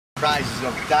comprises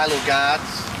of DILO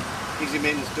guards, easy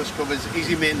maintenance dust covers,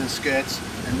 easy maintenance skirts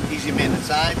and easy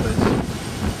maintenance idlers.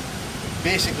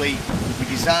 Basically, we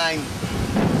design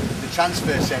the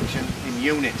transfer section in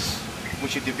units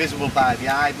which are divisible by the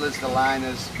idlers, the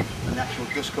liners and the actual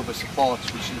dust cover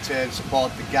supports, which in turn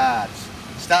support the guards.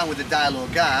 Starting with the DILO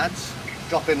guards,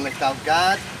 drop in, lift out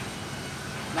guard,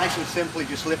 nice and simply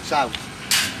just lifts out.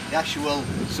 The actual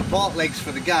support legs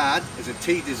for the guard is a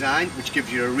T design which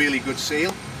gives you a really good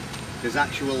seal. There's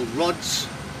actual rods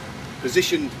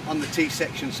positioned on the T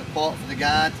section support for the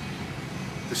guard.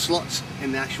 The slots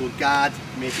in the actual guard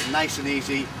make it nice and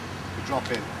easy to drop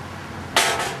in.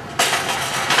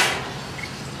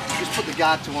 Just put the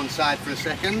guard to one side for a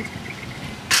second.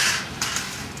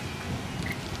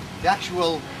 The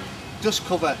actual dust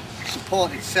cover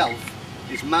support itself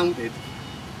is mounted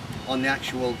on the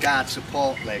actual guard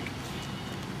support leg.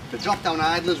 The drop down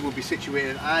idlers will be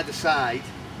situated either side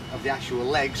of the actual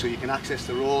leg, so you can access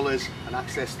the rollers and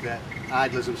access the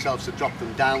idlers themselves to drop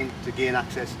them down to gain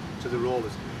access to the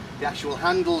rollers. The actual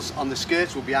handles on the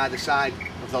skirts will be either side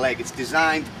of the leg. It's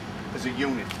designed as a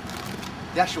unit.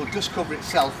 The actual dust cover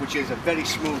itself, which is a very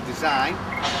smooth design,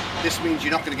 this means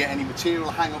you're not going to get any material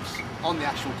hang-ups on the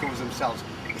actual covers themselves.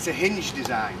 It's a hinge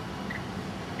design.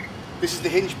 This is the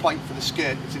hinge point for the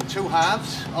skirt. It's in two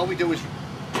halves. All we do is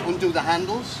undo the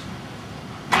handles,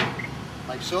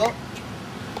 like so,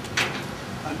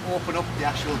 and open up the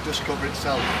actual dust cover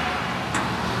itself.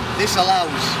 This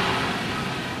allows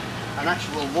an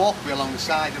actual walkway along the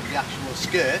side of the actual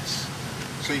skirts,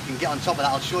 so you can get on top of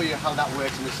that. I'll show you how that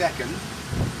works in a second.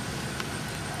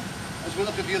 As we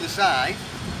look at the other side,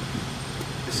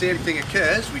 the same thing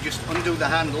occurs. We just undo the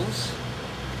handles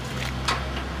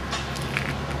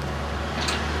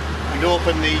and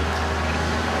open the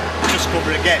dust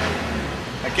cover again.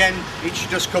 Again, each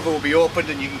dust cover will be opened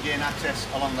and you can gain access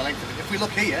along the length of it. If we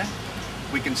look here,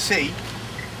 we can see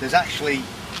there's actually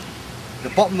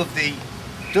the bottom of the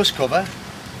dust cover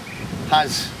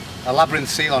has a labyrinth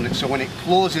seal on it, so when it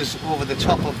closes over the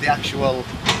top of the actual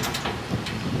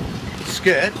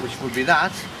skirt, which would be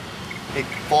that, it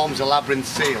forms a labyrinth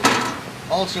seal.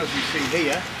 Also, as we see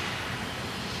here,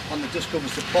 on the dust cover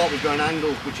support we've got an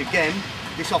angle which again,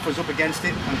 this offers up against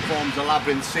it and forms a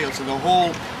labyrinth seal, so the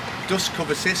whole dust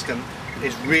cover system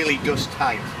is really dust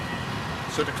tight.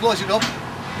 So to close it up,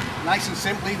 nice and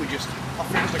simply, we just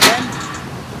offer it up again,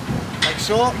 like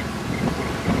so.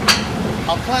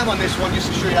 I'll climb on this one just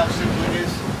to show you how simple it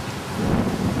is.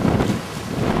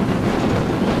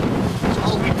 So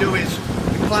all we do is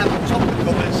we climb on top of the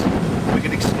covers, we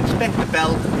can inspect the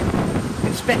belt,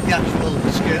 inspect the actual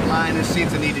skirt liners, see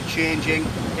if they needed changing.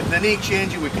 If they need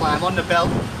changing, we climb on the belt.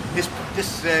 This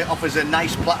offers a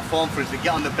nice platform for us to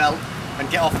get on the belt and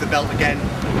get off the belt again.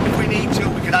 If we need to,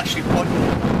 we can actually put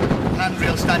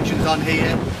handrail stanchions on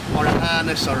here, or a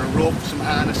harness or a rope, some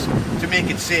harness to make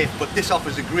it safe, but this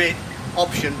offers a great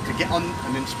option to get on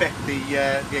and inspect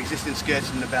the existing skirts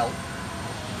in the belt.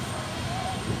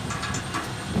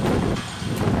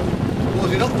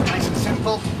 Close it up, nice and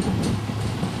simple.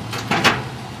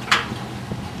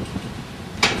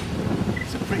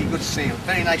 It's a pretty good seal,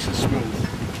 very nice and smooth.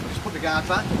 Just put the guard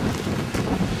back.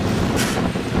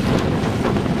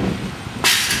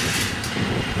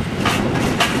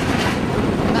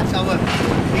 And that's our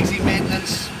easy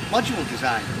maintenance module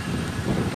design.